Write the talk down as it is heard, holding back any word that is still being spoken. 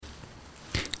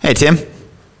Hey, Tim.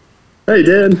 Hey,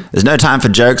 Dan. There's no time for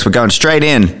jokes. We're going straight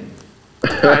in.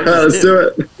 Let's do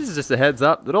it. This is just a heads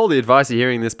up that all the advice you're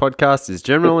hearing in this podcast is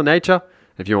general in nature.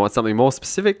 If you want something more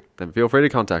specific, then feel free to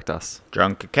contact us.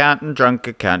 Drunk accountant, drunk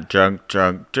accountant, drunk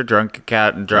accountant, drunk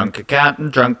accountant,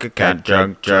 drunk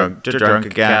accountant, drunk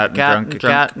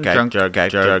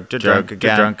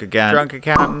accountant, drunk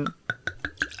accountant.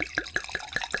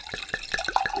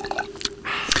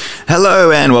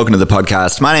 Hello and welcome to the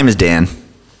podcast. My name is Dan.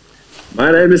 My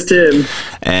name is Tim.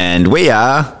 And we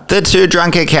are the Two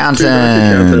Drunk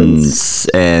Accountants.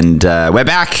 And we're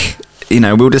back. We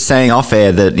were just saying off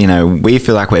air that, we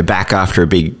feel like we're back after a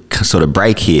big sort of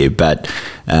break here. But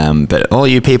all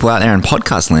you people out there in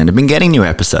podcast land have been getting new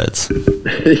episodes.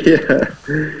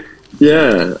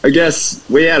 Yeah. I guess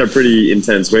we had a pretty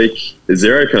intense week at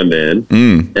Xerocon, Dan.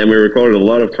 And we recorded a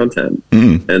lot of content.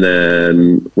 And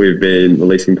then we've been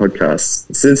releasing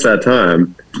podcasts since that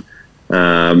time.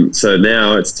 So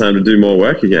now it's time to do more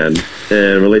work again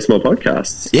and release more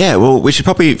podcasts. Yeah, well, we should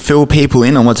probably fill people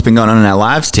in on what's been going on in our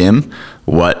lives, Tim.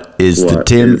 What is the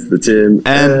Tim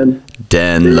and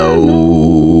Dan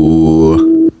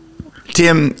Low?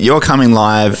 Tim, you're coming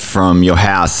live from your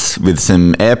house with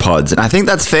some AirPods, and I think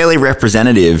that's fairly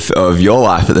representative of your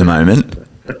life at the moment.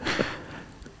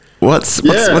 What's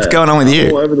going on with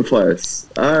you? All over the place.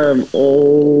 I'm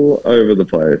all over the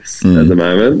place at the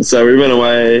moment. So we went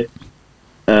away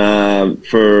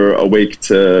for a week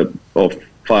or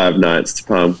 5 nights to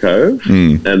Palm Cove.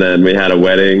 And then we had a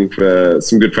wedding for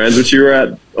some good friends, which you were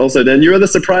at also, Dan. You were the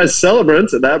surprise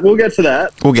celebrant at that. We'll get to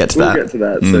that. We'll get to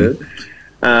that soon.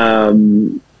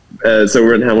 So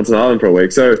we're in Hamilton Island for a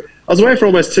week. So I was away for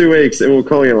almost 2 weeks, and we were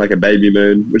calling it like a baby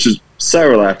moon, which is so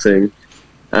relaxing.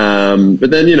 But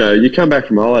then, you come back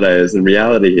from holidays and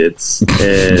reality hits,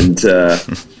 and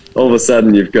all of a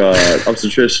sudden you've got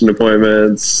obstetrician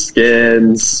appointments,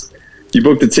 scans. You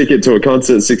booked a ticket to a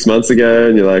concert 6 months ago,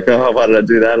 and you're like, oh, why did I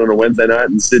do that on a Wednesday night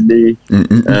in Sydney?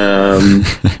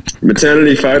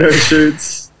 Maternity photo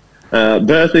shoots,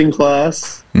 birthing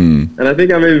class, and I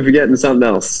think I'm even forgetting something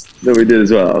else that we did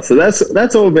as well. So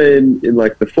that's all been in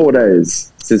like the 4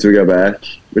 days since we got back,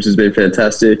 which has been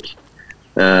fantastic.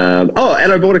 And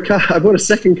I bought a car. I bought a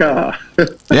second car.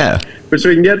 Yeah. Which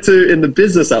we can get to in the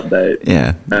business update.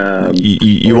 Yeah.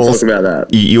 You also talk about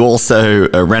that. You also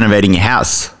are renovating your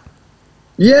house.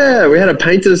 Yeah, we had a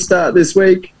painter start this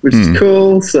week, which is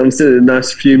cool. So I'm sitting in a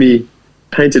nice fumy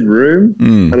painted room.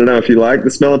 I don't know if you like the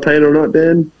smell of paint or not,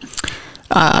 Dan.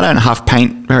 I don't huff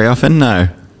paint very often, no.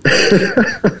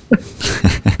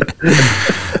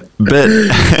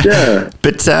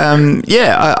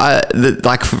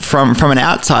 Like from an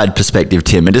outside perspective,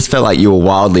 Tim, it just felt like you were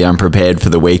wildly unprepared for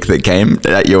the week that came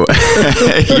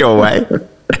your way.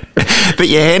 But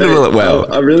you handled it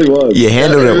well. I really was. You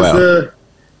handled it well.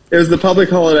 It was the public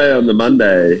holiday on the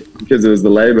Monday because it was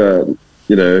the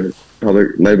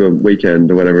public Labor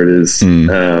weekend or whatever it is.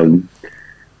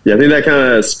 I think that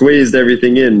kind of squeezed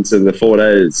everything into the 4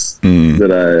 days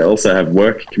that I also have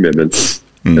work commitments.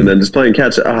 And then just playing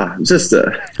catch up. Just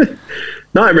a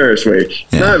nightmarish week.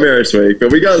 But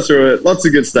we got through it. Lots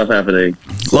of good stuff happening.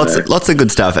 Lots of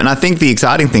good stuff. And I think the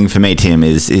exciting thing for me, Tim,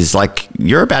 is like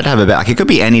you're about to have a baby. Like it could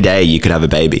be any day you could have a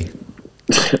baby.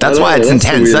 That's why it's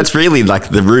intense. That's really like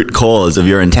the root cause of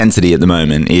your intensity at the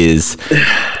moment is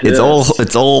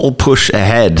it's all push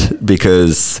ahead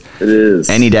because it is.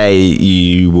 Any day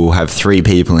you will have 3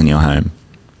 people in your home.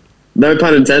 No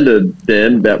pun intended,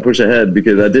 Dan, about push ahead,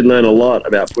 because I did learn a lot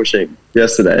about pushing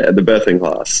yesterday at the birthing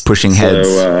class. Pushing heads.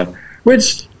 So,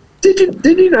 which, did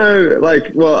you know,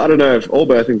 like, well, I don't know if all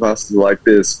birthing classes are like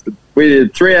this, but we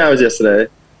did 3 hours yesterday.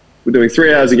 We're doing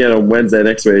 3 hours again on Wednesday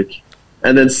next week.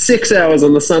 And then 6 hours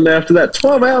on the Sunday after that.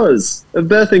 12 hours of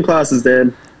birthing classes,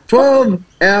 Dan. 12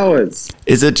 hours.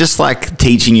 Is it just like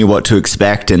teaching you what to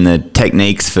expect and the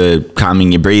techniques for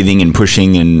calming your breathing and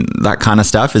pushing and that kind of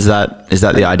stuff? Is that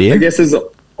the idea? I guess there's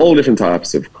all different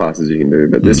types of classes you can do,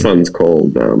 but this one's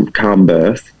called Calm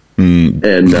Birth. And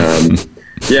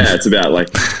it's about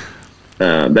like,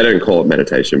 they don't call it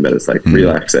meditation, but it's like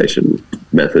relaxation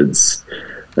methods.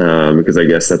 Because I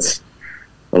guess that's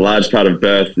a large part of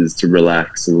birth is to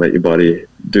relax and let your body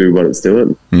do what it's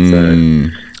doing. So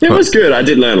it was good. I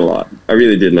did learn a lot. I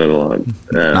really did learn a lot.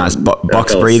 Nice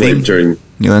box breathing.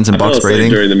 You learned some box breathing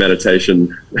during the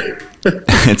meditation.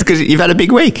 It's because you've had a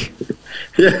big week.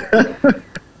 Yeah.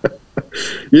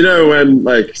 When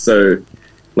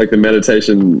the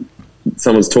meditation,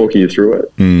 someone's talking you through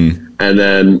it, and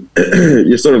then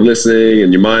you're sort of listening,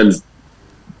 and your mind's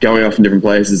going off in different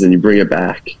places, and you bring it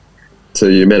back to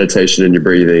your meditation and your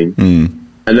breathing.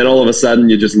 and then all of a sudden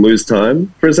you just lose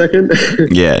time for a second.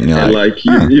 Yeah, and you're like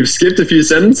you've skipped a few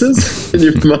sentences in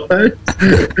your mind.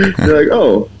 You're like,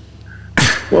 oh,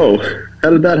 whoa, how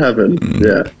did that happen?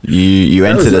 Yeah, you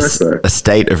entered a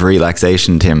state of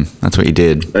relaxation, Tim. That's what you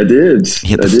did. I did. You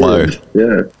hit the flow.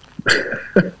 Yeah.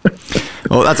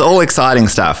 Well, that's all exciting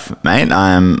stuff, mate.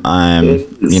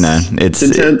 It's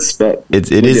intense, but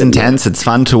it is intense. It's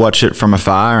fun to watch it from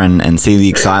afar and see the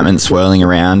excitement swirling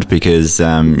around because,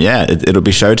 it'll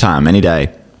be showtime any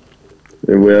day.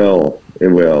 It will.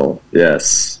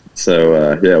 Yes.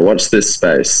 So, watch this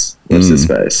space.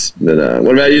 Then,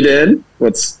 what about you, Dan?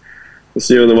 What's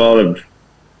new in the world of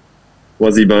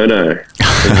Wazzy Bono?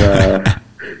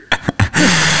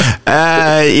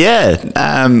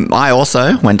 I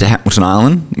also went to Hamilton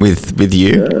Island with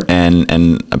you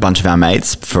and a bunch of our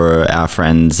mates for our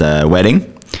friend's wedding.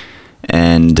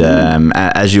 And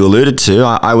as you alluded to,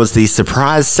 I was the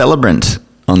surprise celebrant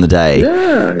on the day.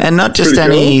 Yeah, and not just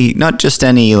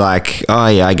any like, oh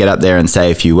yeah, I get up there and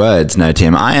say a few words. No,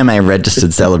 Tim, I am a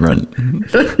registered celebrant.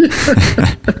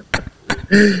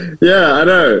 Yeah, I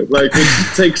know. Like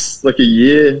it takes like a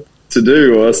year to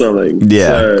do or something. Yeah,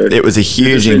 so it was a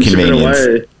huge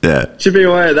inconvenience. Chipping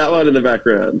away at that one in the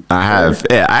background. I have.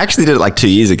 Yeah, I actually did it like 2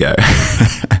 years ago.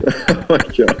 Oh my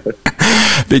God.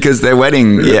 Because their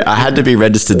wedding, I had to be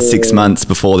registered 6 months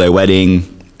before their wedding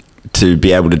to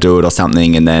be able to do it or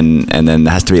something, and then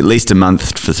there has to be at least a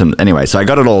month for some. Anyway, so I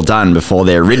got it all done before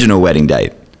their original wedding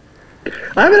date.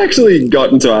 I haven't actually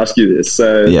gotten to ask you this,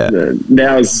 so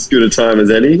now is as good a time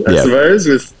as any, I suppose,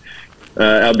 with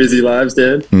our busy lives,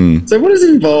 Dan. So what is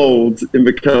involved in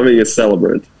becoming a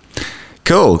celebrant?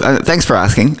 Cool. Thanks for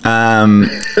asking.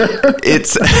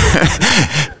 It's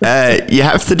you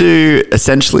have to do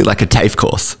essentially like a TAFE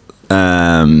course.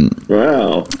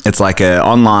 Wow. It's like an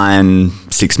online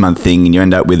 6-month thing, and you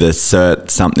end up with a cert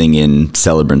something in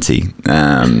celebrancy.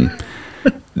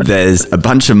 There's a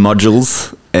bunch of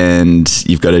modules, and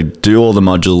you've got to do all the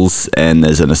modules, and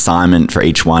there's an assignment for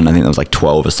each one. I think there was like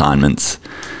 12 assignments.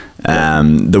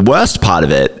 The worst part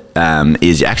of it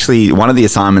is actually one of the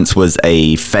assignments was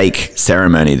a fake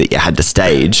ceremony that you had to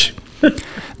stage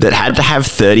that had to have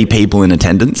 30 people in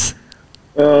attendance.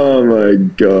 Oh my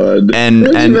God. And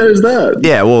how did you manage that?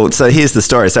 Yeah, well, so here's the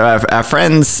story. So our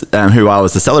friends who I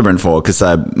was the celebrant for, because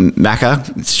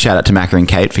Macca, shout out to Macca and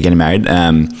Kate for getting married.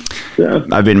 I've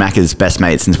been Macca's best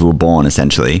mate since we were born,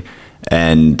 essentially.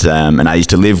 And I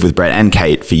used to live with Brett and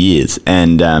Kate for years.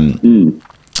 And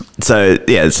so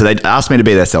they asked me to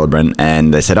be their celebrant,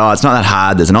 and they said, oh, it's not that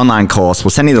hard. There's an online course.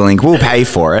 We'll send you the link. We'll pay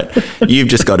for it. You've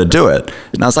just got to do it.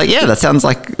 And I was like, yeah, that sounds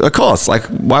like a course. Like,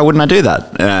 why wouldn't I do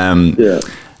that?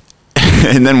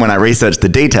 And then when I researched the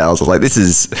details, I was like, this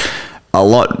is a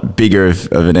lot bigger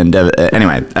of an endeavor.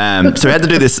 Anyway, so we had to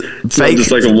do this fake,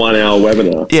 just like a 1 hour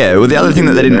webinar. Yeah. Well, the other thing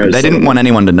that they didn't want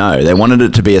anyone to know. They wanted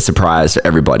it to be a surprise for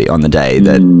everybody on the day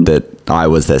that I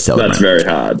was their celebrant. That's very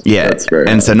hard. Yeah. That's very and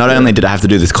hard. So not only did I have to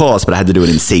do this course, but I had to do it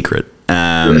in secret.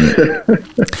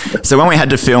 So when we had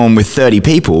to film with 30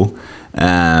 people,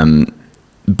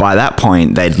 by that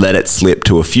point they'd let it slip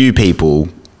to a few people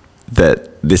that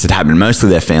this had happened, mostly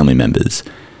their family members.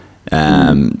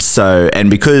 And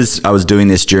because I was doing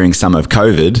this during some of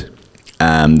COVID,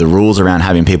 the rules around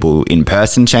having people in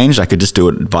person changed. I could just do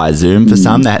it via Zoom for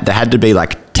some. There had to be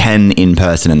like 10 in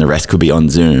person and the rest could be on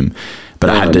Zoom. But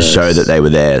I had to show that they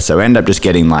were there. So I ended up just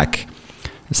getting like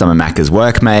some of Macca's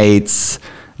workmates,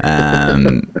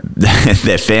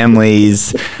 their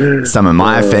families, some of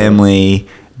my family,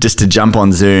 just to jump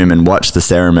on Zoom and watch the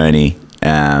ceremony. We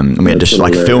had to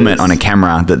like film it on a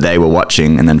camera that they were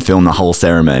watching and then film the whole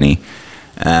ceremony.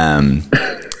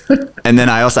 And then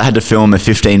I also had to film a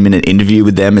 15-minute interview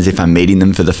with them as if I'm meeting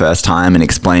them for the first time and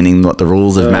explaining what the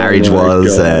rules of marriage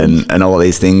was and all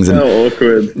these things. And, how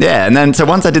awkward. Yeah. And then, so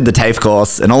once I did the TAFE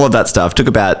course and all of that stuff, took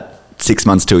about 6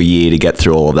 months to a year to get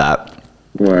through all of that.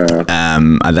 Wow.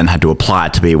 I then had to apply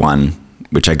to be one,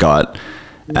 which I got.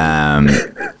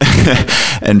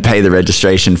 And pay the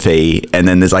registration fee, and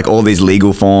then there's like all these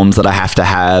legal forms that I have to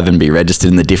have and be registered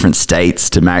in the different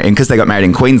states to marry. And because they got married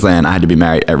in Queensland, I had to be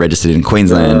registered in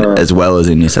Queensland as well as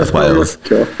in New South Wales.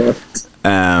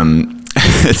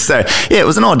 So yeah, it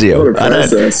was an ordeal.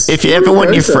 If you ever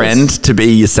want your friend to be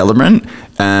your celebrant,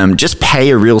 just pay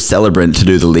a real celebrant to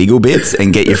do the legal bits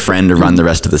and get your friend to run the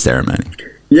rest of the ceremony.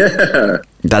 Yeah.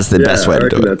 That's the best way to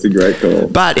do it. That's a great call.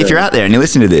 But if you're out there and you're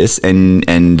listening to this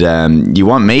and you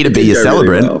want me to be your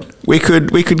celebrant, really well,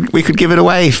 we could give it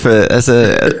away as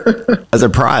a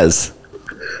prize.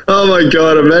 Oh my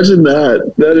God, imagine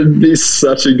that. That'd be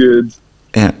such a good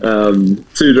Yeah. 2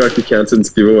 Drunk Accountants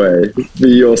giveaway.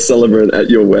 Be your celebrant at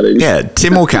your wedding. Yeah,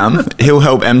 Tim will come. He'll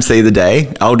help MC the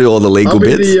day. I'll do all the legal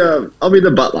bits. I'll be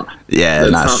the butler. Yeah,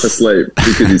 that's nice. half asleep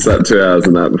because he slept 2 hours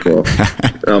the night before.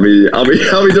 I'll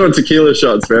be doing tequila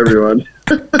shots for everyone.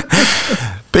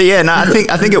 But yeah, no, I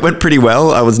think it went pretty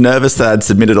well. I was nervous that I'd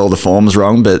submitted all the forms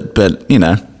wrong, but you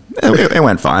know, it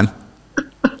went fine.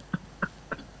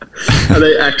 Are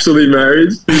they actually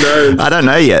married? Who knows? I don't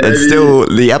know yet. Maybe. It's still,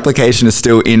 the application is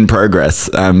still in progress.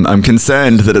 I'm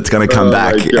concerned that it's going to come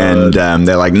back and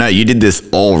they're like, no, you did this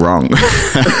all wrong.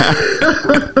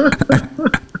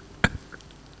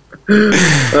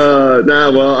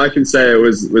 Well, I can say it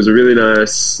was a really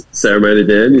nice ceremony,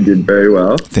 Dan. You did very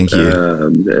well. Thank you.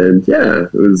 And yeah,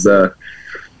 it was, I'd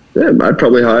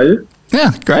probably hire you.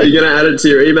 Yeah, great. Are you going to add it to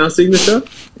your email signature?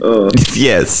 Oh.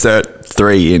 Yeah, Cert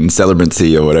 3 in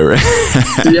celebrancy or whatever.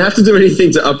 Do you have to do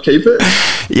anything to upkeep it?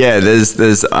 Yeah,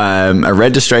 there's a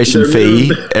registration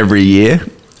fee every year,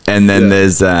 and then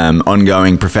there's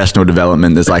ongoing professional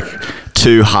development. There's like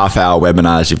 2 half-hour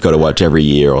webinars you've got to watch every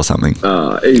year or something.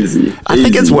 Easy. I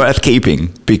think it's worth keeping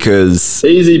because...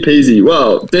 Easy peasy.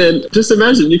 Well, Dan, just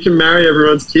imagine you can marry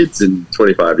everyone's kids in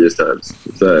 25 years' time.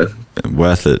 So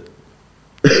worth it.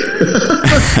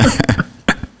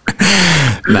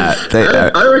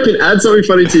 I reckon add something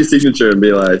funny to your signature and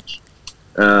be like,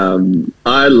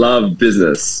 I love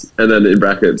business, and then in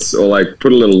brackets, or like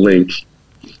put a little link,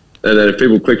 and then if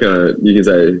people click on it, you can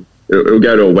say it'll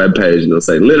go to a web page and it'll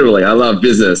say, literally, I love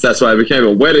business. That's why I became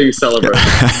a wedding celebrant.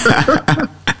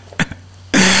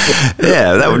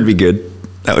 Yeah, that would be good.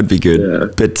 That would be good. Yeah.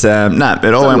 But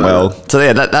it all went well. So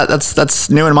yeah, that's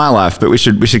new in my life. But we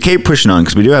should keep pushing on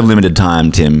because we do have limited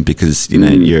time, Tim. Because you know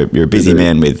you're a busy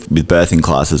man with birthing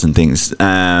classes and things. Business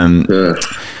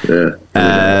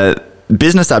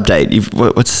update.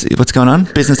 What's going on?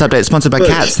 Business update sponsored by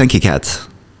Cats. Thank you, Cats.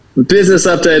 Business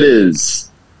update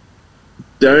is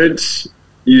don't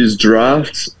use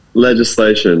draft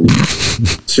legislation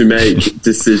to make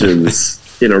decisions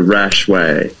in a rash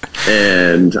way.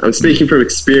 And I'm speaking from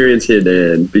experience here,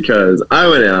 Dan, because I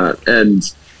went out and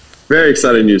very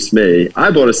exciting news to me.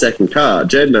 I bought a second car.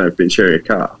 Jade and I have been sharing a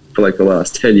car for like the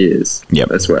last 10 years.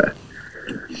 Yep. I swear.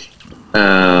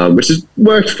 Which has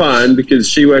worked fine because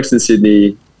she works in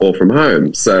Sydney or from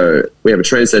home. So we have a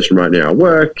train station right near our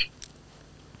work.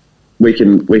 We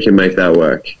can make that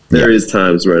work. There is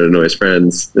times where it annoys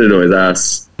friends. It annoys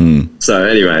us. So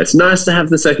anyway, it's nice to have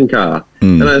the second car.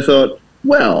 And I thought,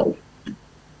 well,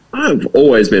 I've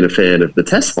always been a fan of the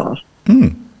Tesla.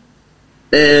 And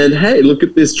hey, look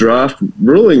at this draft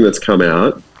ruling that's come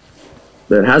out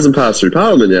that hasn't passed through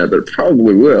Parliament yet, but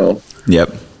probably will.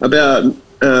 Yep. About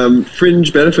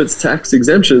fringe benefits tax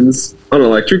exemptions on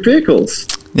electric vehicles.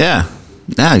 Yeah.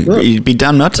 No, you'd be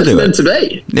dumb not to do it. It's meant to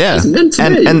be. Yeah. It's meant to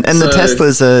be. And the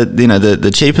Teslas are, you know,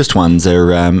 the cheapest ones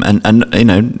are, and you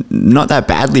know, not that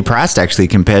badly priced actually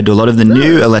compared to a lot of the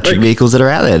new electric vehicles that are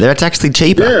out there. They're actually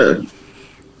cheaper. Yeah.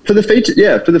 For the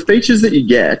features that you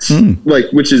get,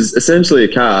 like, which is essentially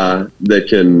a car that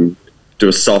can do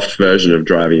a soft version of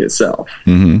driving itself.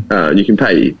 And you can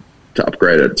pay to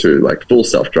upgrade it to like full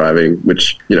self-driving,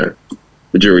 which, you know,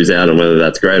 the jury's out on whether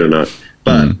that's great or not.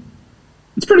 But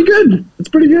it's pretty good. It's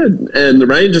pretty good. And the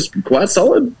range is quite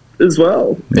solid as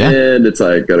well. Yeah. And it's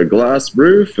like got a glass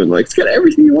roof and like it's got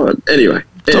everything you want. Anyway.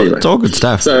 It's all good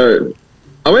stuff. So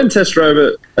I went and test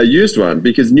drove a used one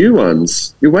because new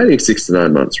ones, you're waiting 6 to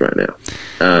 9 months right now.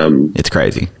 It's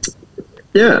crazy.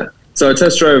 Yeah. So I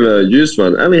test drove a used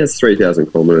one. It only has 3,000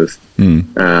 kilometers.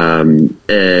 And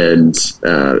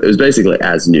it was basically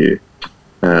as new.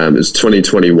 It was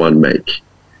 2021 make.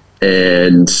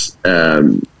 And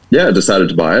I decided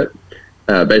to buy it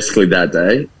basically that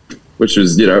day, which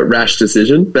was, you know, a rash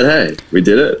decision. But hey, we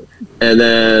did it. And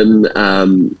then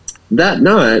that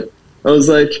night, I was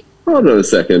like, hold on a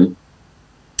second.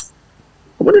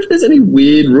 I wonder if there's any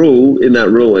weird rule in that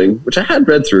ruling, which I had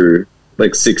read through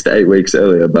like 6 to 8 weeks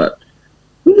earlier, but I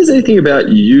wonder if there's anything about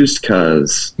used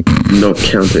cars not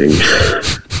counting.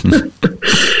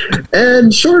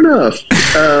 And sure enough,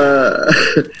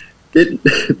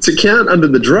 to count under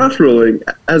the draft ruling,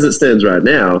 as it stands right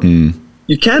now,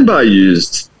 you can buy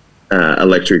used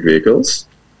electric vehicles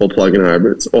or plug-in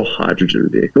hybrids or hydrogen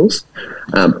vehicles,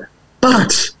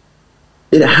 but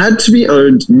it had to be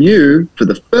owned new for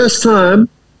the first time,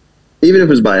 even if it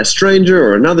was by a stranger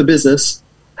or another business,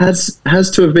 has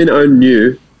to have been owned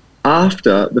new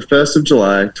after the 1st of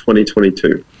July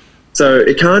 2022. So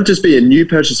it can't just be a new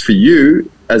purchase for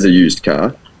you as a used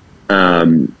car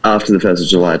after the 1st of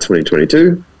July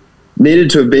 2022. Needed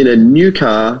to have been a new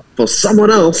car for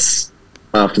someone else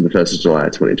after the 1st of July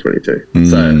 2022.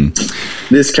 So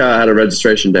this car had a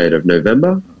registration date of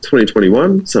November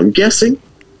 2021. So I'm guessing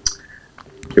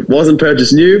it wasn't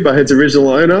purchased new by its original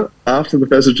owner after the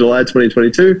 1st of July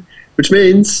 2022, which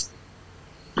means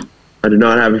I do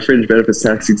not have a fringe benefits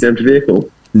tax exempt vehicle.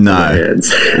 No,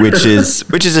 which is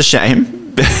a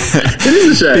shame. It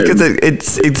is a shame because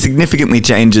it significantly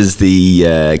changes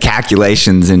the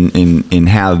calculations in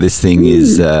how this thing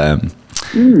is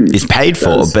paid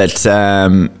for.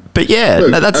 But yeah,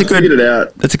 look, no, that's a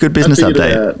good business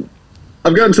update.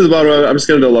 I've gotten to the bottom of it. I'm just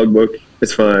going to do a logbook.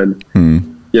 It's fine.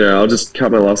 I'll just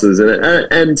cut my losses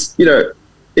and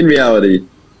in reality,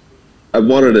 I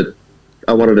wanted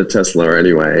a Tesla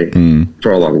anyway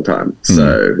for a long time.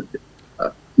 So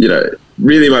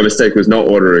really my mistake was not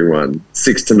ordering one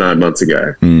 6 to 9 months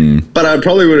ago. But I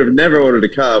probably would have never ordered a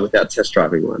car without test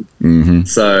driving one.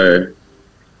 So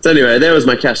anyway, there was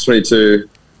my Catch-22.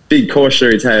 Big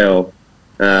cautionary tale.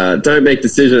 Don't make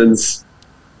decisions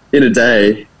in a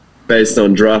day based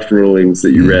on draft rulings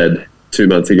that you read 2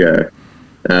 months ago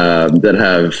that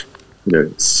have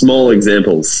small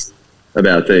examples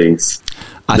about things.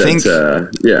 I think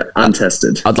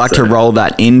untested. I'd like to roll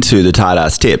that into the Tight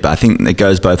Ass Tip. I think it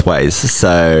goes both ways.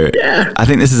 So I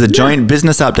think this is a joint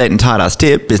business update and Tight Ass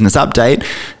Tip. Business update: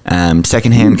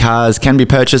 secondhand cars can be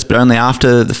purchased, but only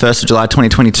after the 1st of July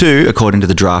 2022, according to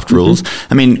the draft rules.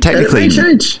 I mean,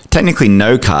 technically,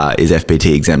 no car is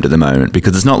FBT exempt at the moment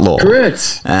because it's not law.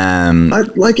 Correct.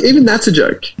 Even that's a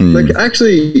joke.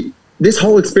 Actually, this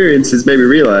whole experience has made me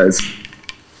realize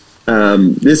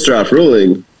this draft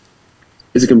ruling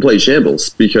is a complete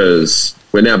shambles because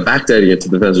we're now backdating it to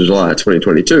the 1st of July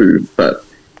 2022. But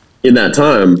in that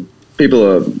time, people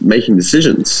are making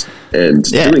decisions and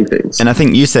doing things. And I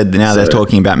think you said now they're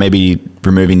talking about maybe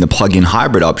removing the plug-in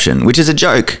hybrid option, which is a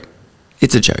joke.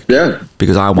 It's a joke. Yeah.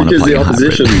 Because I want a plug-in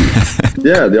hybrid.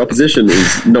 The opposition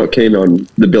is not keen on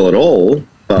the bill at all,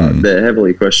 but they're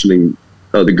heavily questioning.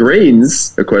 The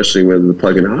Greens are questioning whether the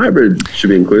plug-in hybrid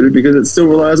should be included because it still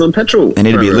relies on petrol. They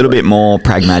need to be a little bit more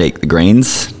pragmatic. The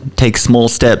Greens take small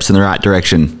steps in the right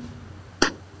direction.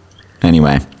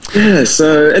 Anyway. Yeah,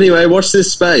 so anyway, watch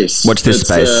this space. I've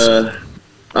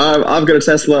got a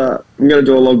Tesla. I'm going to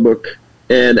do a logbook.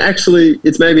 And actually,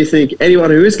 it's made me think anyone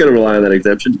who is going to rely on that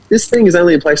exemption, this thing is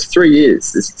only in place for 3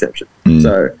 years, this exemption.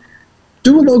 So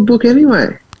do a logbook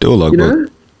anyway. Do a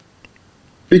logbook.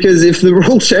 Because if the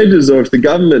rule changes or if the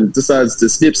government decides to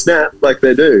snip-snap like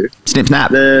they do,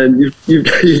 then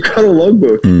you've got a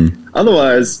logbook.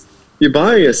 Otherwise, you're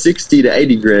buying a 60 to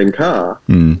 80 grand car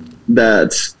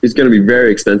that is going to be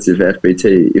very expensive for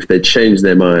FBT if they change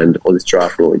their mind or this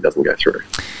draft ruling doesn't go through.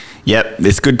 Yep,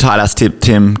 it's good tight ass tip,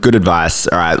 Tim. Good advice.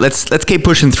 All right, let's keep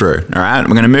pushing through. All right,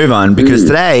 we're going to move on because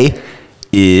today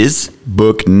is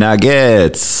Book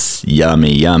Nuggets.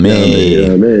 Yummy, yummy.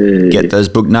 Yummy. Get those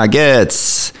Book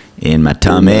Nuggets in my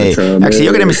tummy. Actually,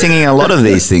 you're going to be singing a lot of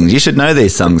these things. You should know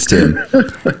these songs, Tim.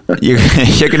 You're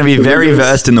going to be very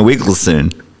versed in the Wiggles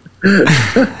soon.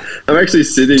 I'm actually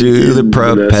sitting. Do the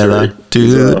propeller.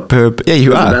 Do the propeller. Yeah,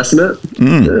 you are. Bassinet.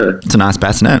 It's a nice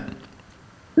bassinet.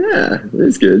 Yeah,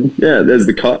 it's good. Yeah, there's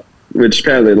the cot, which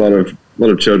apparently a lot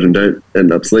of children don't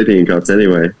end up sleeping in cots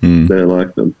anyway. They don't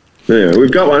like them. Anyway,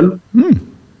 we've got one.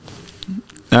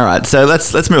 All right, so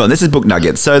let's move on. This is Book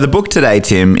Nuggets. So the book today,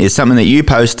 Tim, is something that you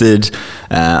posted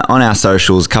on our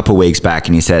socials a couple of weeks back,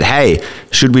 and you said, "Hey,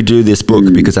 should we do this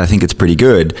book because I think it's pretty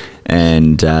good?"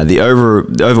 And the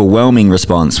overwhelming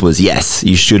response was, "Yes,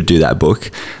 you should do that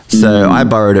book." So I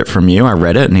borrowed it from you. I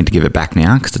read it. I need to give it back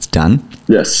now because it's done.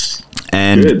 Yes,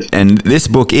 and this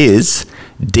book is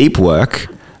Deep Work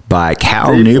by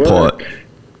Cal Newport.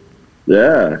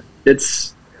 Yeah,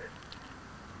 it's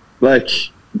like.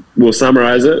 We'll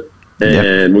summarize it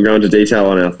and we'll go into detail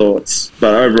on our thoughts.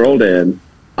 But overall, Dan,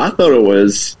 I thought it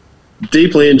was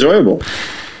deeply enjoyable.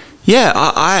 Yeah,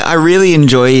 I really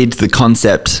enjoyed the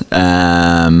concept.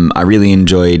 I really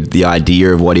enjoyed the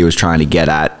idea of what he was trying to get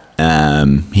at.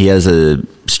 He has a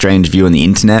strange view on the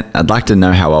internet. I'd like to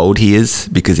know how old he is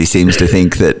because he seems to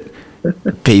think that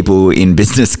people in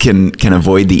business can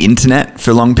avoid the internet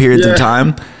for long periods of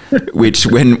time. Which,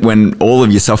 when all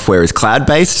of your software is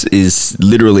cloud-based, is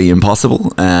literally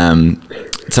impossible.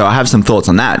 So I have some thoughts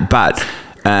on that, but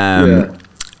I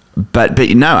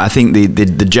think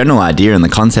the general idea and the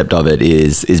concept of it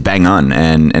is bang on,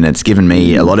 and it's given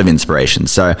me a lot of inspiration.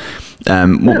 So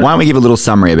why don't we give a little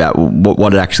summary about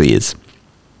what it actually is?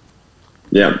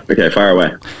 Yeah. Okay. Fire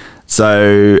away.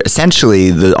 So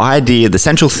essentially, the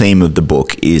central theme of the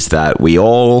book is that we're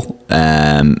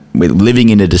living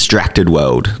in a distracted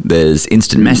world. There's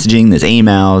instant messaging, there's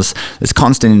emails, there's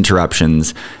constant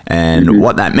interruptions. And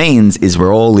what that means is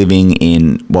we're all living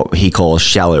in what he calls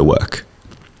shallow work,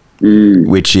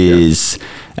 which is,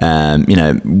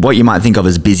 what you might think of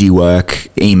as busy work,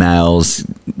 emails,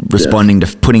 responding to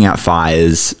putting out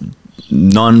fires,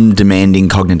 non-demanding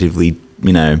cognitively,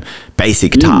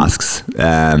 basic tasks.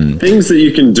 Things that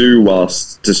you can do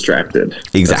whilst distracted.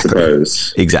 Exactly. I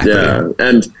suppose. Exactly. Yeah.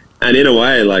 And in a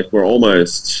way, like, we're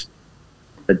almost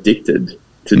addicted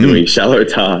to doing shallow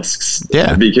tasks.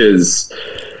 Yeah. Because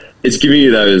it's giving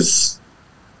you those,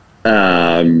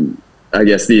 I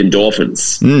guess, the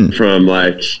endorphins from,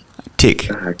 like,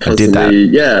 tick. I did that.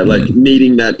 Yeah, like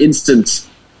needing that instant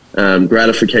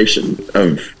gratification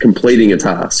of completing a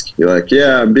task. You're like,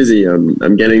 yeah, I'm busy,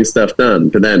 I'm getting stuff done.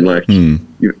 But then, like,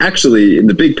 you've actually, in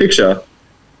the big picture,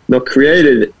 not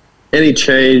created any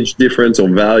change, difference, or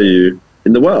value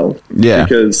in the world. Yeah.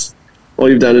 Because all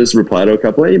you've done is reply to a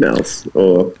couple of emails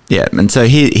or and so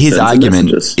his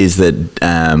argument is that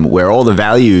where all the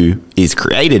value is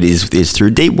created is through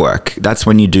deep work. That's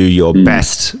when you do your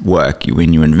best work,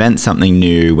 when you invent something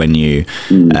new, when you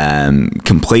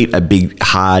complete a big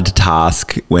hard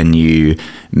task, when you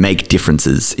make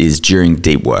differences, is during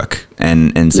deep work.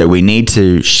 And so we need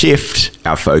to shift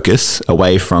our focus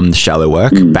away from the shallow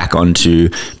work back onto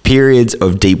periods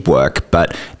of deep work.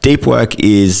 But deep work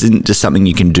isn't just something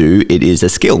you can do, it is a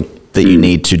skill that you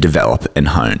need to develop and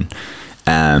hone.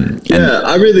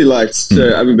 I really liked,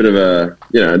 so I'm a bit of a,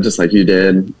 just like you,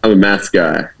 Dan, I'm a maths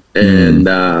guy and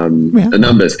a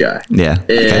numbers guy. Yeah.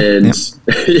 And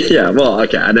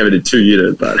I never did 2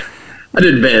 unit, but I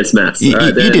did advanced maths. You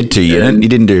did 2 unit. You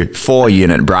didn't do 4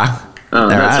 unit, bruh. Oh,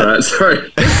 that's right.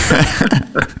 Sorry.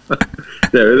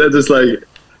 That just like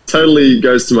totally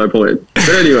goes to my point. But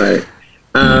anyway,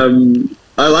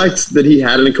 I liked that he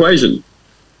had an equation.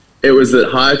 It was that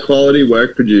high quality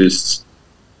work produced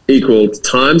equaled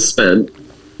time spent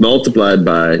multiplied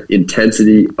by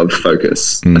intensity of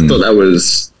focus. I thought that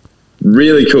was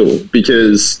really cool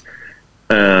because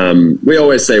we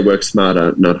always say work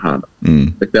smarter, not harder.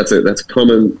 Like that's a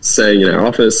common saying in our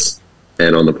office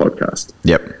and on the podcast.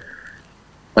 Yep.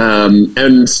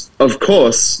 And of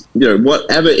course,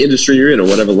 whatever industry you're in or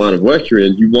whatever line of work you're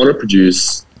in, you want to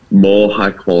produce more high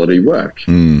quality work.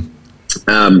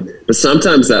 But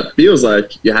sometimes that feels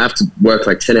like you have to work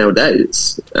like 10-hour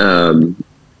days.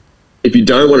 If you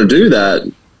don't want to do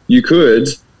that, you could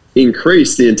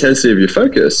increase the intensity of your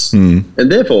focus and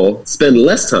therefore spend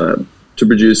less time to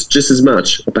produce just as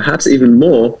much or perhaps even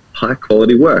more high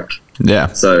quality work. Yeah.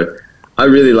 So I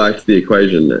really liked the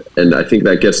equation, and I think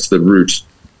that gets to the root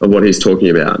of what he's talking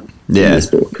about in this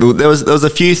book. Well, there was a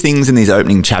few things in these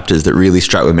opening chapters that really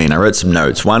struck with me, and I wrote some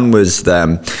notes. One was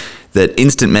that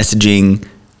instant messaging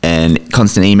and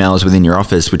constant emails within your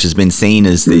office, which has been seen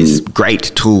as these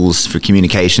great tools for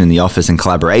communication in the office and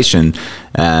collaboration,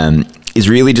 is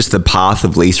really just the path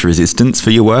of least resistance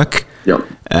for your work. Yep.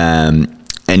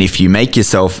 And if you make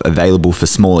yourself available for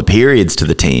smaller periods to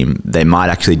the team, they might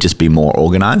actually just be more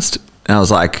organized. And I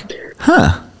was like,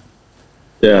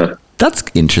 yeah, that's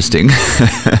interesting.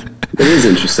 It is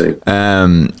interesting.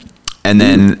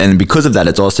 And because of that,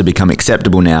 it's also become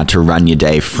acceptable now to run your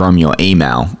day from your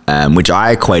email, which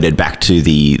I equated back to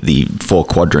the 4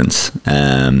 quadrants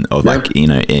of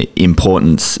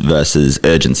importance versus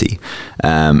urgency.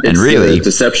 And it's really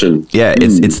deception. Yeah,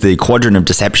 it's the quadrant of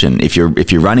deception. If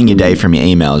you're running your day from your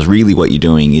emails, really what you're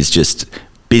doing is just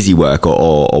busy work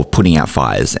or putting out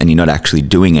fires, and you're not actually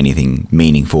doing anything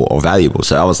meaningful or valuable.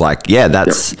 So I was like,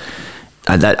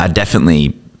 I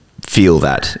definitely feel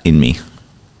that in me.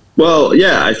 Well,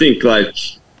 yeah, I think like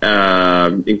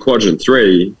in quadrant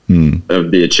 3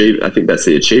 of the I think that's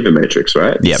the achiever matrix,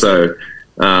 right? Yeah. So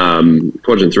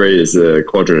quadrant 3 is the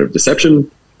quadrant of deception,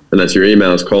 and that's your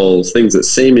emails, calls, things that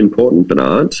seem important but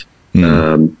aren't,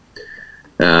 and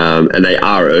they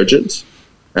are urgent.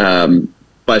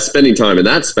 By spending time in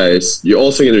that space, you're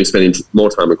also going to be spending more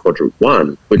time in quadrant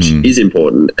 1, which is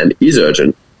important and is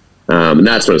urgent. And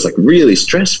that's when it's like really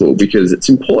stressful because it's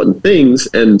important things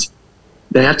and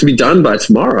they have to be done by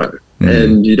tomorrow.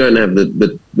 And you don't have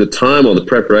the time or the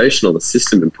preparation or the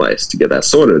system in place to get that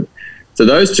sorted. So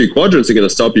those 2 quadrants are going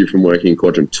to stop you from working in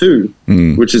quadrant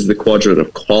 2, which is the quadrant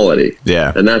of quality.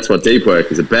 Yeah. And that's what deep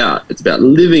work is about. It's about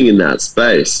living in that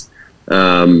space,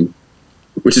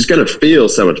 which is going to feel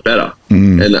so much better.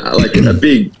 And like a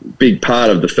big part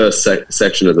of the first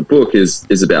section of the book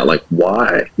is about like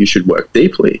why you should work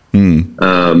deeply.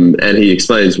 And he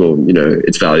explains, well,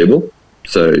 it's valuable.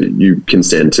 so you can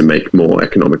stand to make more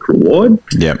economic reward.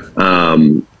 Yeah.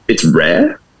 It's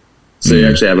rare, so you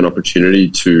actually have an opportunity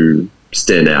to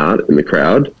stand out in the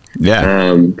crowd.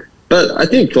 Yeah. But I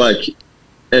think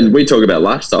and we talk about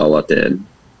lifestyle a lot, Dan.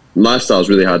 Lifestyle is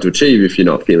really hard to achieve if you're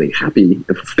not feeling happy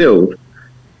and fulfilled.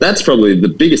 That's probably the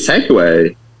biggest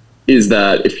takeaway, is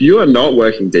that if you are not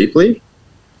working deeply,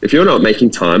 if you're not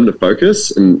making time to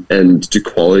focus and do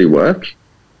quality work,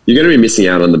 you're going to be missing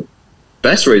out on the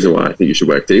best reason why I think you should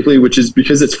work deeply, which is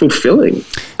because it's fulfilling.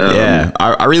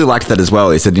 I really liked that as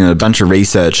well. He said, a bunch of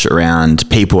research around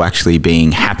people actually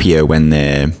being happier when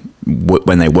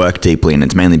they work deeply, and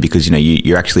it's mainly because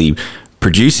you're actually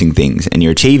producing things and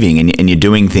you're achieving and you're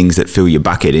doing things that fill your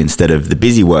bucket instead of the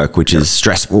busy work, which is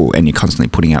stressful and you're constantly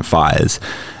putting out fires.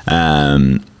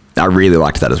 I really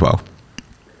liked that as well.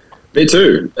 Me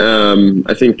too.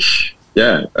 I think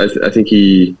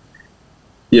he,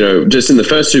 just in the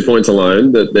first 2 points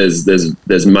alone, that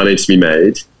there's money to be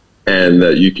made and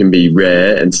that you can be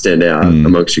rare and stand out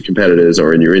amongst your competitors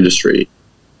or in your industry.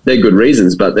 They're good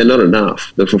reasons, but they're not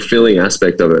enough. The fulfilling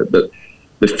aspect of it,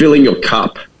 the filling your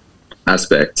cup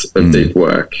aspect of deep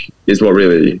work is what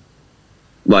really,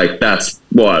 that's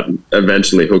what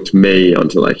eventually hooked me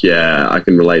onto I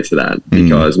can relate to that,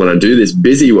 because when I do this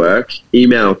busy work,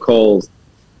 email calls,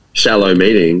 shallow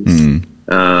meetings,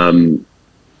 I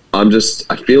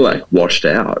feel washed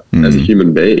out as a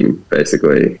human being,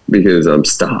 basically, because I'm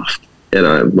stuffed and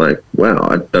I'm wow,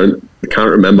 I can't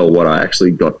remember what I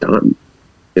actually got done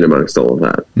in amongst all of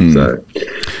that.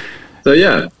 So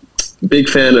yeah, big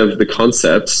fan of the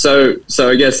concept. So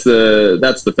I guess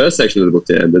that's the first section of the book,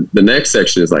 Dan. The next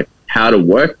section is how to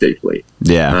work deeply.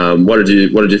 Yeah. What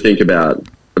did you think about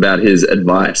his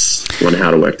advice on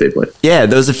how to work deeply? Yeah,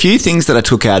 there was a few things that I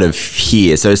took out of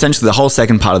here. So essentially the whole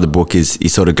second part of the book is he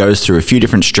sort of goes through a few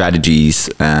different strategies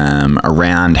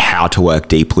around how to work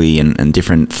deeply and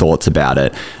different thoughts about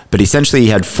it. But essentially he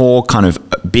had 4 kind of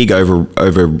big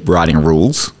overriding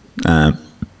rules,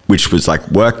 which was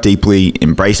work deeply,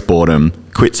 embrace boredom,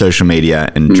 quit social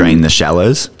media, and drain the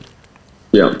shallows.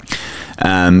 Yeah.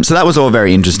 So that was all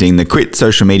very interesting. The quit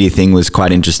social media thing was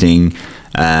quite interesting,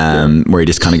 where he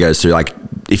just kind of goes through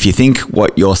if you think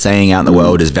what you're saying out in the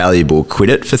world is valuable, quit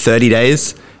it for 30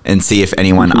 days and see if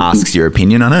anyone asks your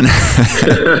opinion on it.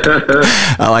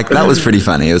 That was pretty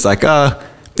funny. It was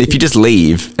if you just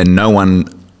leave and no one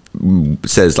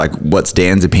says what's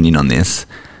Dan's opinion on this,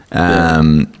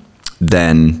 then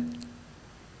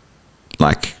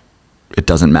it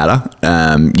doesn't matter.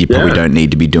 You probably don't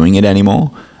need to be doing it anymore.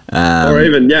 Or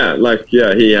even,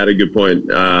 he had a good point.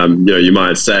 You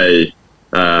might say,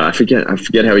 I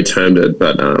forget how he termed it,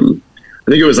 but I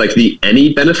think it was the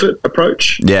any benefit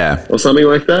approach. Yeah. Or something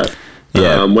like that.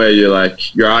 Yeah. Where you're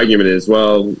your argument is,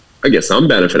 well, I get some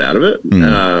benefit out of it.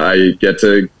 I get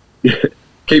to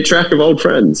keep track of old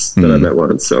friends that I met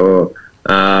once, or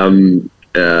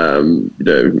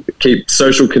keep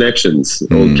social connections,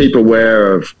 or keep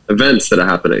aware of events that are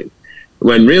happening,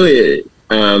 when really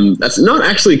that's not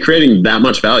actually creating that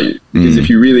much value. Because if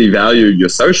you really value your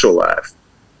social life,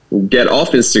 get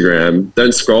off Instagram,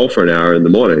 don't scroll for an hour in the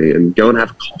morning, and go and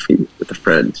have a coffee with a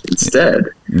friend instead.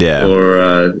 Yeah.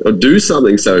 Or do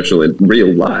something social in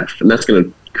real life, and that's going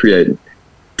to create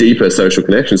deeper social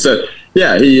connections. So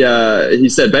yeah, he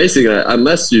said basically,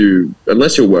 unless your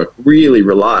work really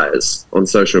relies on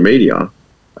social media,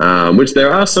 which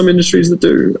there are some industries that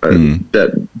do,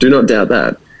 that do not doubt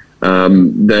that,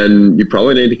 then you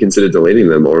probably need to consider deleting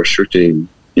them or restricting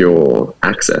your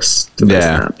access to those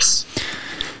apps.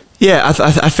 Yeah,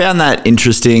 I found that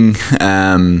interesting,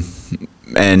 and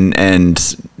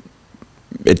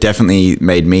it definitely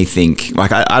made me think.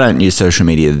 I don't use social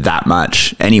media that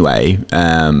much anyway,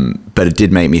 but it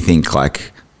did make me think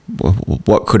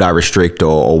what could I restrict,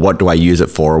 or what do I use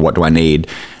it for, or what do I need?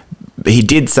 He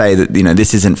did say that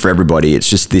this isn't for everybody. It's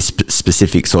just this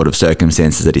specific sort of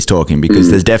circumstances that he's talking, because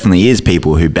there's definitely is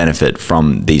people who benefit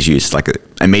from these use.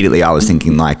 Immediately I was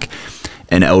thinking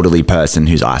an elderly person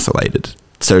who's isolated.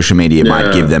 Social media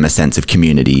might give them a sense of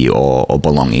community or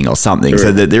belonging or something. Sure.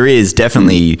 So that there is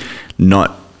definitely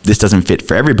this doesn't fit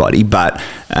for everybody, but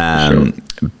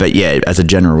yeah, as a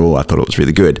general rule, I thought it was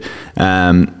really good.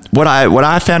 What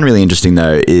I found really interesting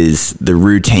though is the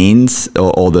routines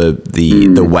or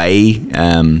the way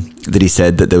that he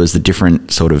said that there was the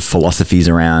different sort of philosophies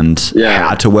around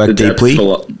how to work deeply.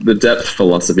 The depth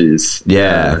philosophies.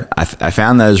 Yeah. I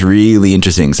found those really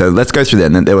interesting. So let's go through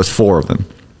them. There was 4 of them.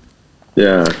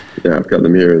 Yeah, I've got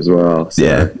them here as well. So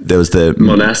yeah, there was the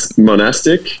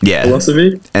monastic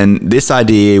philosophy. And this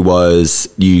idea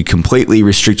was you completely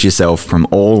restrict yourself from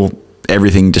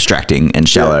everything distracting and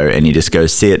shallow, and you just go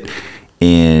sit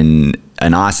in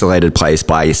an isolated place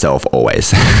by yourself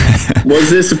always.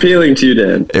 Was this appealing to you,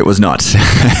 Dan? It was not.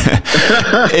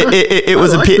 it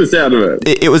was the sound of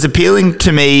it. It was appealing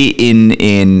to me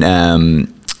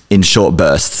in short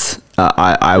bursts.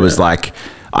 I was like,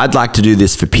 I'd like to do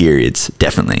this for periods,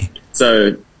 definitely.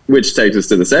 So, which takes us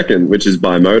to the second, which is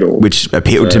bimodal, which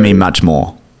appealed to me much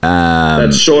more.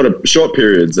 That's short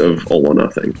periods of all or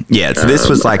nothing. Yeah, so this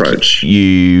was approach. Like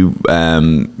you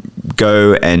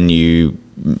go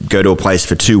to a place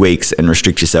for 2 weeks and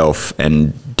restrict yourself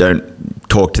and don't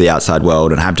talk to the outside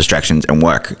world and have distractions and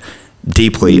work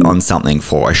deeply on something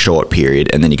for a short period,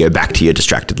 and then you go back to your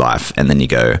distracted life, and then you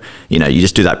go, you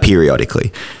just do that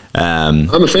periodically. I'm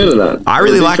a fan of that. I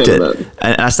really liked it,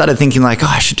 and I started thinking like,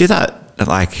 I should do that.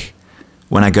 Like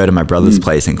when I go to my brother's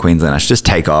place in Queensland, I should just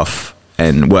take off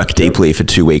and work deeply for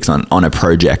 2 weeks on a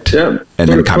project, and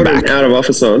then come back. Put an out of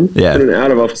office on. Yeah. Put an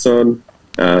out of office on.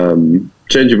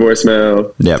 Change your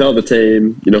voicemail. Yep. Tell the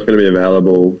team you're not going to be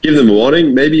available. Give them a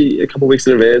warning, maybe a couple of weeks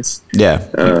in advance. Yeah,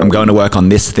 I'm going to work on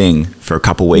this thing for a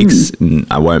couple of weeks, and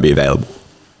I won't be available.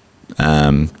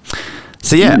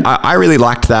 So yeah, I really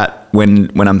liked that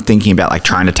when I'm thinking about like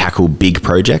trying to tackle big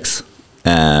projects.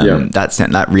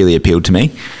 That really appealed to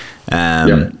me.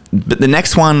 But the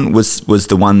next one was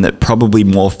the one that probably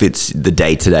more fits the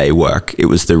day-to-day work. It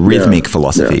was the rhythmic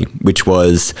philosophy, which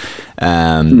was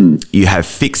you have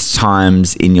fixed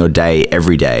times in your day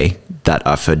every day that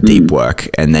are for deep work,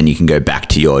 and then you can go back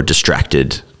to your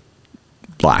distracted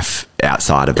life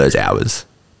outside of those hours.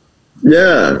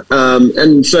 Yeah,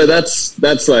 and so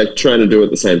that's like trying to do it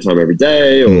at the same time every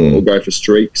day, or go for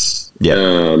streaks.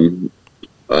 Yeah.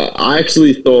 I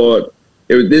actually thought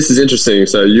this is interesting.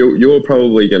 So you're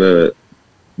probably going to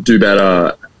do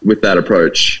better with that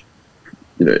approach,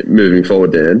 moving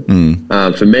forward, Dan.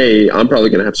 For me, I'm probably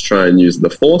going to have to try and use the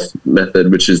fourth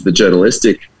method, which is the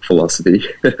journalistic philosophy.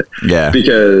 Yeah.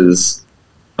 Because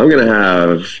I'm going to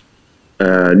have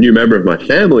a new member of my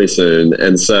family soon,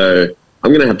 and so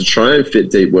I'm going to have to try and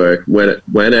fit deep work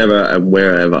whenever and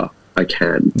wherever I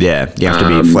can. Yeah, you have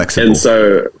to be flexible. And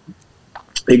so,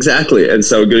 exactly. And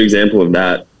so a good example of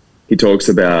that, he talks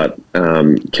about,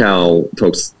 Cal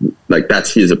talks, like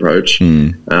that's his approach.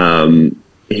 He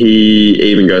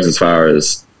even goes as far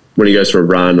as when he goes for a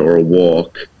run or a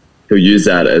walk, he'll use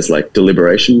that as like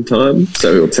deliberation time.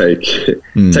 So he'll take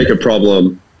a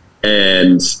problem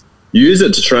and use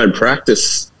it to try and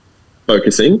practice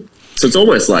focusing. So it's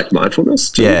almost like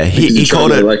mindfulness. Yeah, he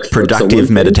called it like productive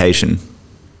meditation.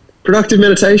 Productive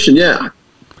meditation, yeah.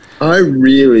 I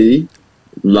really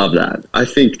love that. I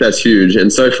think that's huge.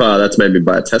 And so far, that's made me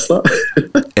buy a Tesla.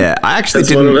 Yeah, I actually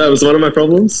that was one of my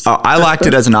problems. I liked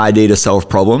it as an idea to solve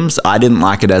problems. I didn't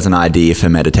like it as an idea for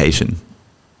meditation.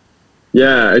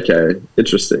 Yeah, okay.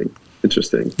 Interesting.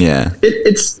 Yeah.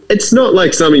 It's not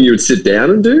like something you would sit down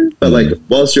and do, but like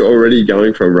whilst you're already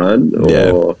going for a run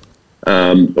or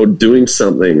doing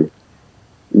something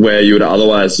where you would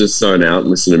otherwise just zone out and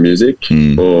listen to music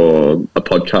or a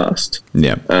podcast.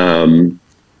 Yeah.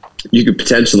 You could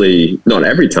potentially, not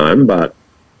every time, but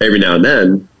every now and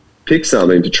then, pick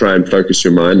something to try and focus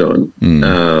your mind on.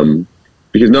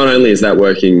 Because not only is that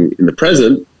working in the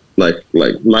present, like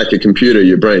a computer,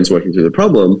 your brain's working through the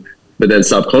problem, but then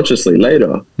subconsciously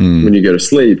later, when you go to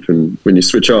sleep and when you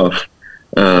switch off,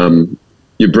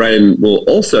 your brain will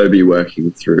also be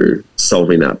working through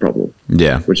solving that problem.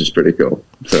 Yeah, which is pretty cool.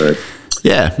 So.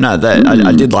 Yeah, no,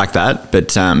 I did like that,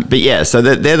 but yeah, so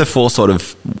they're the four sort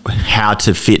of how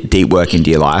to fit deep work into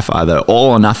your life, either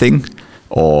all or nothing,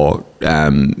 or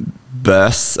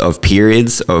bursts of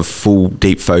periods of full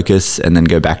deep focus and then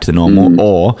go back to the normal,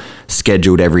 or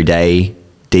scheduled everyday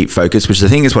deep focus, which I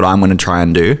think is what I'm going to try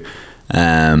and do.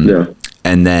 And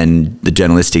then the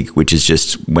journalistic, which is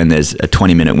just when there's a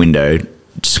 20-minute window,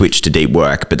 switch to deep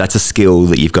work, but that's a skill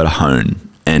that you've got to hone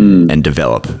and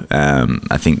develop.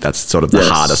 I think that's sort of the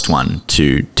hardest one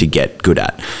to get good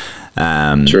at.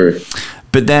 True.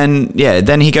 But then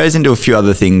he goes into a few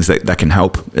other things that can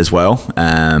help as well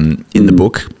in the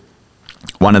book.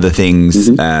 One of the things,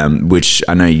 which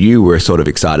I know you were sort of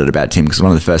excited about, Tim, because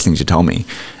one of the first things you told me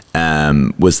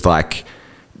was like,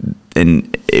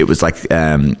 and it was like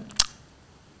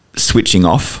switching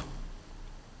off.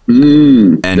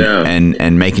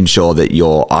 And making sure that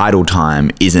your idle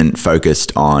time isn't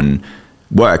focused on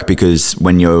work, because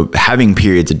when you're having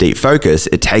periods of deep focus,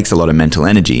 it takes a lot of mental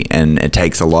energy and it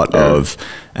takes a lot of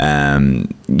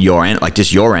your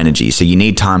energy. So you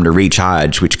need time to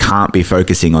recharge, which can't be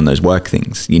focusing on those work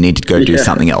things. You need to go do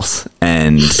something else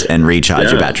and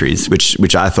recharge your batteries,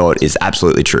 which I thought is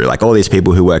absolutely true. Like all these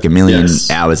people who work a million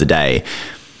hours a day,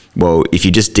 well, if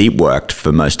you just deep worked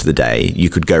for most of the day, you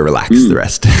could go relax the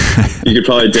rest. You could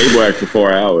probably deep work for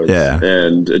 4 hours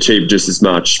and achieve just as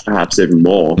much, perhaps even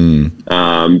more,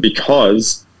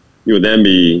 because you would then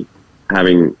be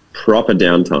having proper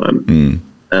downtime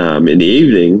in the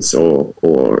evenings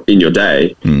or in your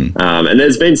day. And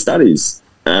there's been studies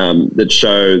that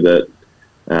show that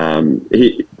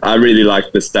I really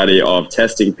like the study of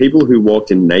testing people who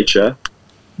walked in nature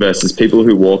versus people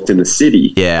who walked in the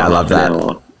city. Yeah, I love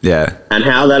that. Yeah. And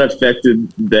how that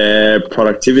affected their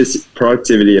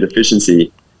productivity and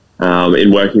efficiency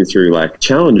in working through like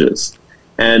challenges.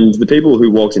 And the people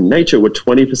who walked in nature were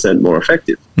 20% more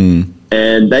effective.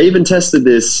 And they even tested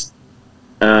this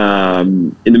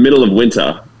in the middle of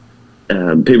winter.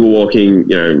 People walking,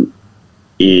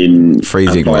 in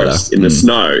freezing weather, in the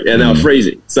snow, and they were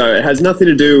freezing. So it has nothing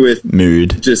to do with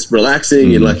mood, just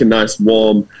relaxing in like a nice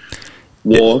warm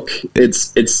walk.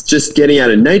 It's just getting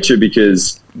out in nature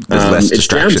because there's less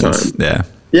distractions. Downtime.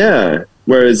 Yeah.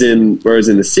 Whereas in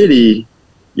the city,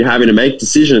 you're having to make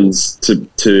decisions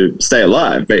to stay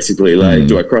alive. Basically, like,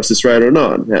 do I cross this road or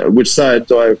not? Which side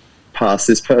do I pass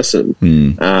this person?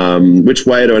 Which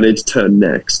way do I need to turn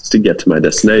next to get to my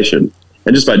destination?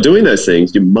 And just by doing those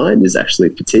things, your mind is actually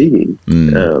fatiguing.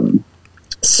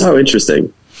 So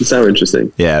interesting.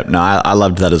 Yeah, no, I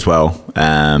loved that as well.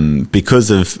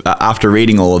 Because of after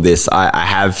reading all of this, I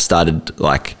have started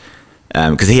like,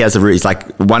 because he has it's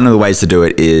like one of the ways to do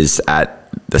it is at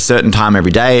a certain time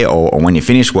every day or when you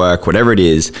finish work, whatever it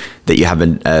is, that you have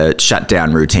a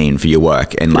shutdown routine for your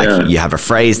work, and like you have a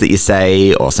phrase that you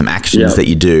say or some actions that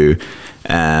you do.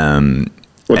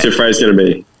 What's your phrase going to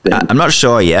be? I'm not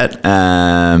sure yet.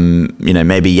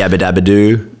 Maybe yabba dabba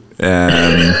doo.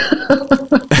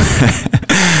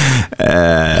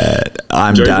 I'm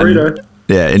enjoy done. Your burrito.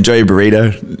 Yeah, enjoy your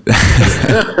burrito.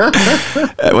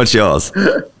 What's yours?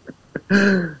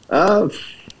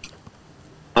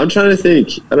 I'm trying to think.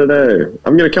 I don't know.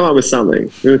 I'm going to come up with something.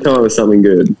 I'm going to come up with something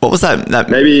good. What was that?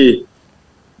 Maybe.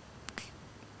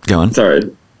 Go on. Sorry.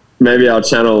 Maybe I'll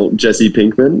channel Jesse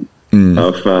Pinkman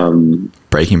of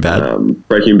Breaking Bad.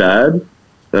 Breaking Bad. And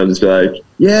I'll just be like,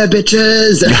 yeah,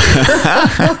 bitches.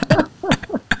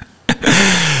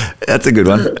 That's a good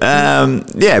one.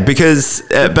 Because,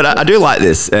 but I do like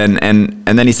this. And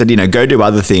then he said, go do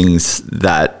other things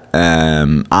that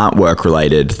aren't work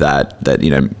related, that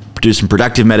do some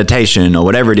productive meditation or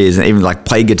whatever it is. And even like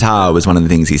play guitar was one of the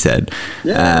things he said.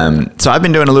 Yeah. So I've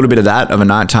been doing a little bit of that of a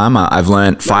night time. I've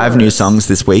learned 5 new songs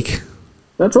this week.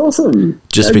 That's awesome.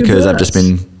 Just because I've just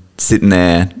been sitting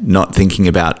there not thinking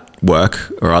about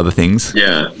work or other things.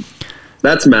 Yeah.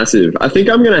 That's massive. I think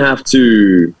I'm going to have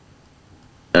to,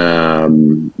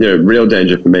 real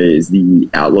danger for me is the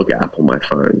Outlook app on my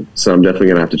phone. So I'm definitely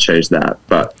going to have to change that.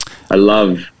 But I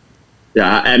love,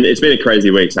 and it's been a crazy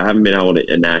week, so I haven't been able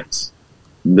to enact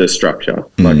the structure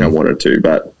like I wanted to.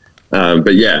 But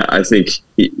yeah, I think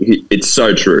it's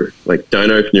so true. Like, don't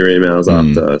open your emails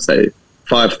after, say,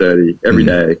 5:30 every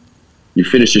day. You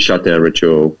finish your shutdown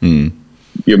ritual.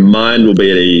 Your mind will be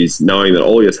at ease knowing that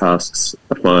all your tasks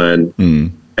are fine.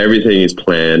 Everything is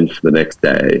planned for the next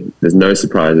day. There's no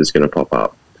surprises going to pop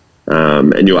up.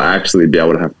 And you'll actually be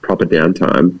able to have proper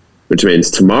downtime, which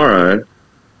means tomorrow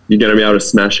you're going to be able to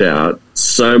smash out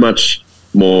so much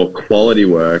more quality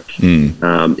work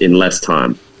in less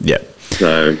time. Yeah.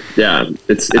 So yeah,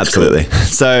 it's absolutely cool.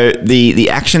 So the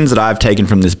actions that I've taken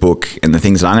from this book and the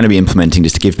things that I'm going to be implementing,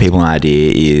 just to give people an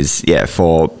idea, is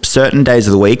for certain days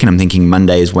of the week, and I'm thinking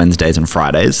Mondays, Wednesdays, and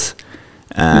Fridays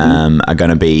are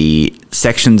going to be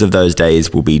sections of those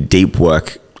days will be deep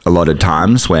work allotted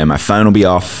times where my phone will be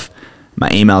off, my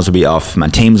emails will be off, my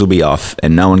Teams will be off,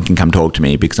 and no one can come talk to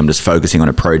me because I'm just focusing on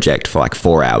a project for like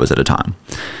 4 hours at a time.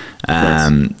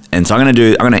 Nice. And so I'm going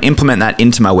to implement that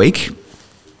into my week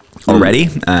already.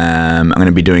 I'm going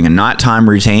to be doing a nighttime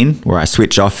routine where I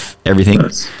switch off everything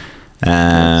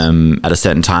at a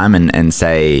certain time and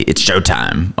say it's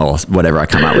showtime or whatever I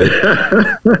come up with.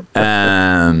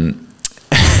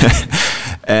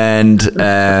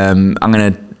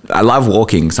 I love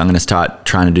walking, so I'm going to start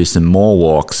trying to do some more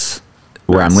walks.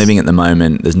 Where I'm living at the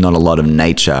moment, there's not a lot of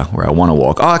nature where I want to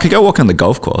walk. Oh, I could go walk on the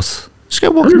golf course. Just go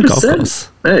walk on the golf course.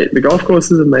 Hey, the golf course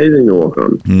is amazing to walk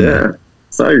on. Yeah,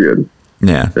 so good.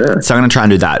 Yeah. So I'm going to try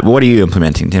and do that. What are you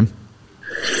implementing, Tim?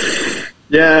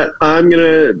 Yeah, I'm going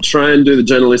to try and do the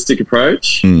journalistic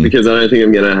approach because I don't think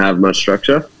I'm going to have much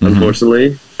structure,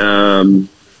 unfortunately,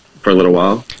 for a little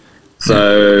while.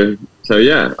 So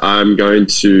yeah, I'm going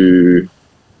to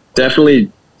definitely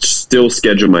still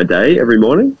schedule my day every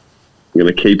morning. I'm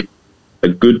going to keep a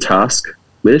good task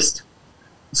list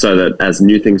so that as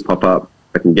new things pop up,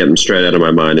 I can get them straight out of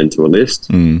my mind into a list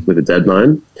with a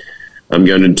deadline. I'm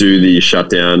going to do the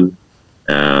shutdown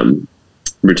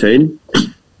routine,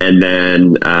 and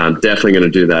then definitely going to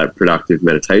do that productive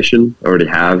meditation. I already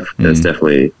have. That's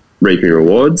definitely reaping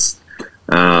rewards.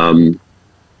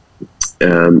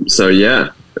 So yeah,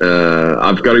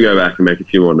 I've got to go back and make a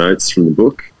few more notes from the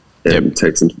book and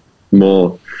take some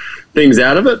more things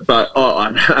out of it. But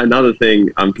another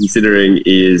thing I'm considering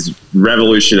is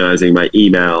revolutionizing my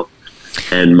email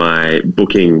and my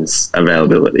bookings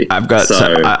availability.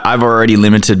 I've already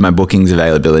limited my bookings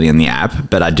availability in the app,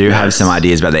 but I do have some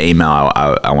ideas about the email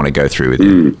I want to go through with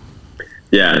you.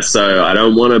 Yeah, so I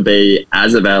don't want to be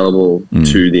as available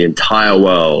to the entire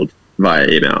world via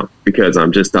email because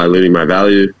I'm just diluting my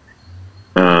value.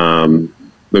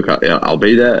 Look, I'll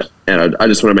be there, and I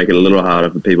just want to make it a little harder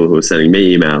for people who are sending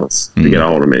me emails to get a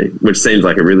hold of me, which seems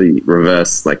like a really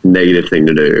reverse, like negative thing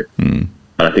to do.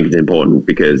 But I think it's important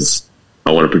because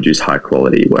I want to produce high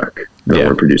quality work. I want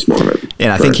to produce more of it. Yeah,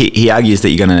 and I think he argues that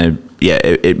you're going to,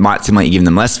 it might seem like you're giving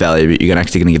them less value, but you're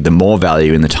actually going to give them more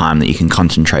value in the time that you can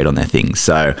concentrate on their things.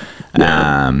 So,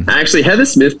 actually, Heather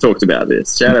Smith talked about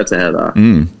this. Shout out to Heather.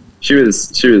 She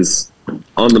was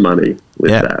on the money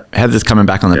with that. Heather's coming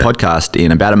back on the podcast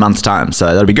in about a month's time, so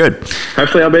that'll be good.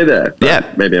 Hopefully I'll be there.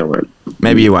 Yeah. Maybe I won't.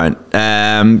 Maybe you won't. Cool.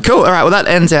 All right. Well, that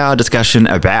ends our discussion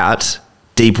about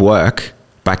Deep Work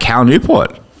by Cal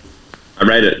Newport. I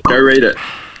rate it. Go read it.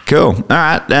 Cool. All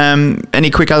right.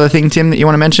 Any quick other thing, Tim, that you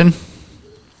want to mention?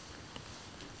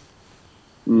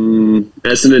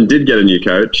 Essendon did get a new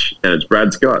coach, and it's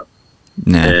Brad Scott.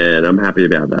 And I'm happy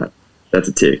about that. That's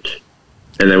a tick.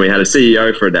 And then we had a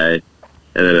CEO for a day,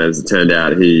 and then as it turned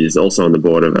out, he's also on the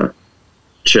board of a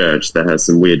church that has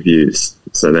some weird views.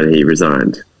 So then he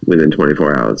resigned within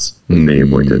 24 hours of being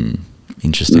appointed.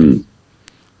 Interesting.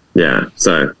 Yeah,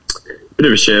 so bit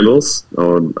of a shambles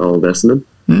on old Essendon.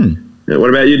 What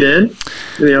about you, Dan?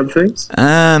 Any other things?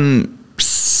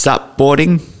 SUP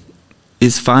boarding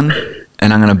is fun,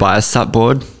 and I'm going to buy a SUP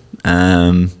board.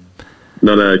 Not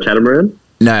a catamaran?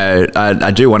 No, I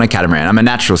do want a catamaran. I'm a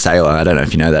natural sailor. I don't know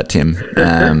if you know that, Tim.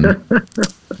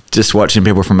 Just watching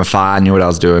people from afar, I knew what I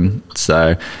was doing.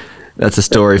 So that's a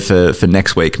story for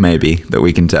next week, maybe, that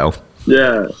we can tell.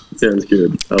 Yeah, sounds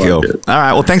good. Cool. Like it. All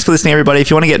right. Well, thanks for listening, everybody. If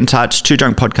you want to get in touch,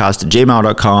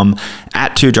 twodrunkpodcast@gmail.com,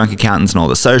 @twodrunkAccountants on all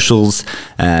the socials,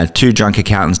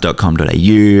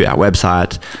 twodrunkaccountants.com.au, our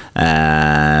website.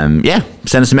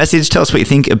 Send us a message. Tell us what you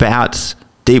think about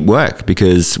Deep Work,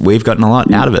 because we've gotten a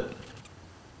lot out of it.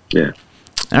 Yeah.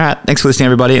 All right. Thanks for listening,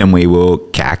 everybody, and we will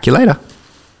catch you later.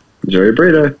 Enjoy your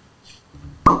burrito.